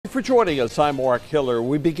For joining us, I'm Mark Hiller.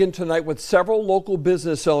 We begin tonight with several local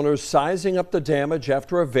business owners sizing up the damage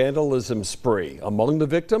after a vandalism spree. Among the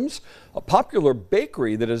victims, a popular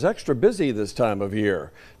bakery that is extra busy this time of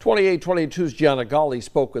year. 2822's Gianna Gali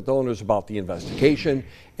spoke with owners about the investigation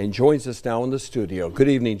and joins us now in the studio. Good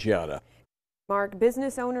evening, Gianna. Mark,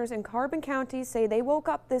 business owners in Carbon County say they woke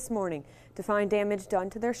up this morning to find damage done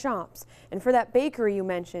to their shops. And for that bakery you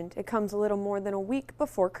mentioned, it comes a little more than a week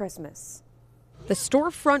before Christmas. The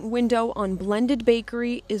storefront window on Blended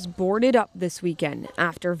Bakery is boarded up this weekend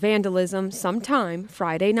after vandalism sometime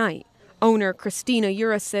Friday night. Owner Christina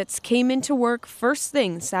Urasitz came into work first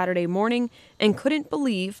thing Saturday morning and couldn't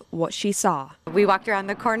believe what she saw. We walked around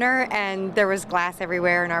the corner and there was glass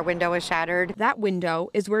everywhere and our window was shattered. That window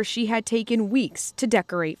is where she had taken weeks to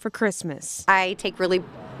decorate for Christmas. I take really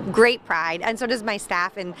great pride, and so does my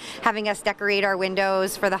staff, in having us decorate our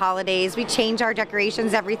windows for the holidays. We change our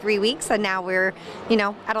decorations every 3 weeks and now we're,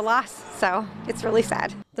 at a loss. So it's really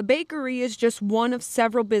sad. The bakery is just one of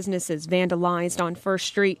several businesses vandalized on First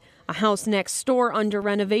Street. A house next door under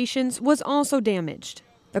renovations was also damaged.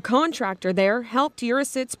 The contractor there helped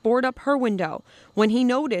Urasitz board up her window when he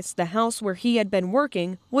noticed the house where he had been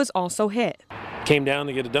working was also hit. Came down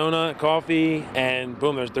to get a donut, coffee, and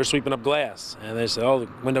boom, they're sweeping up glass. And they said, oh,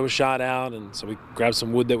 the window was shot out. And so we grabbed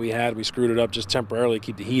some wood that we had. We screwed it up just temporarily to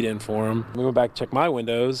keep the heat in for them. We went back to check my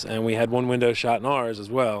windows, and we had one window shot in ours as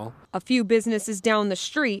well. A few businesses down the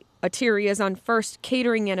street, Ateria's on First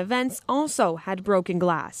Catering and Events, also had broken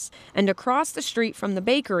glass. And across the street from the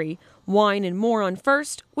bakery, Wine and More on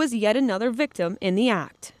First was yet another victim in the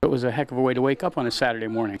act. It was a heck of a way to wake up on a Saturday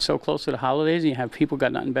morning. So close to the holidays, and you have people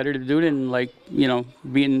got nothing better to do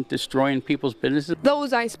than destroying people's businesses.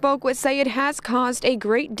 Those I spoke with say it has caused a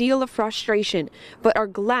great deal of frustration, but are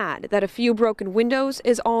glad that a few broken windows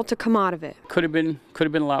is all to come out of it. Could have been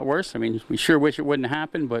a lot worse. I mean, we sure wish it wouldn't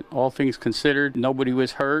happen, but all things considered, nobody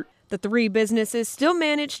was hurt. The three businesses still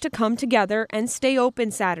managed to come together and stay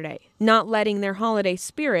open Saturday, not letting their holiday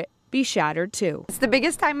spirit be shattered too. It's the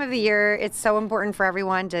biggest time of the year. It's so important for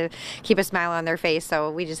everyone to keep a smile on their face, so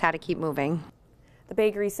we just had to keep moving. The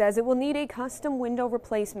bakery says it will need a custom window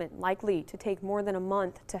replacement, likely to take more than a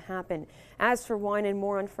month to happen. As for Wine and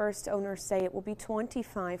More on First, owners say it will be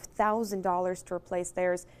 $25,000 to replace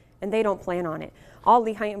theirs, and they don't plan on it. All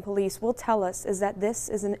Lehighton police will tell us is that this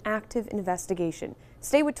is an active investigation.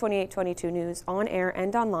 Stay with 2822 News on air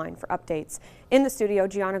and online for updates. In the studio,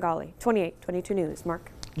 Gianna Gali, 2822 News.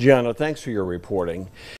 Mark. Gianna, thanks for your reporting.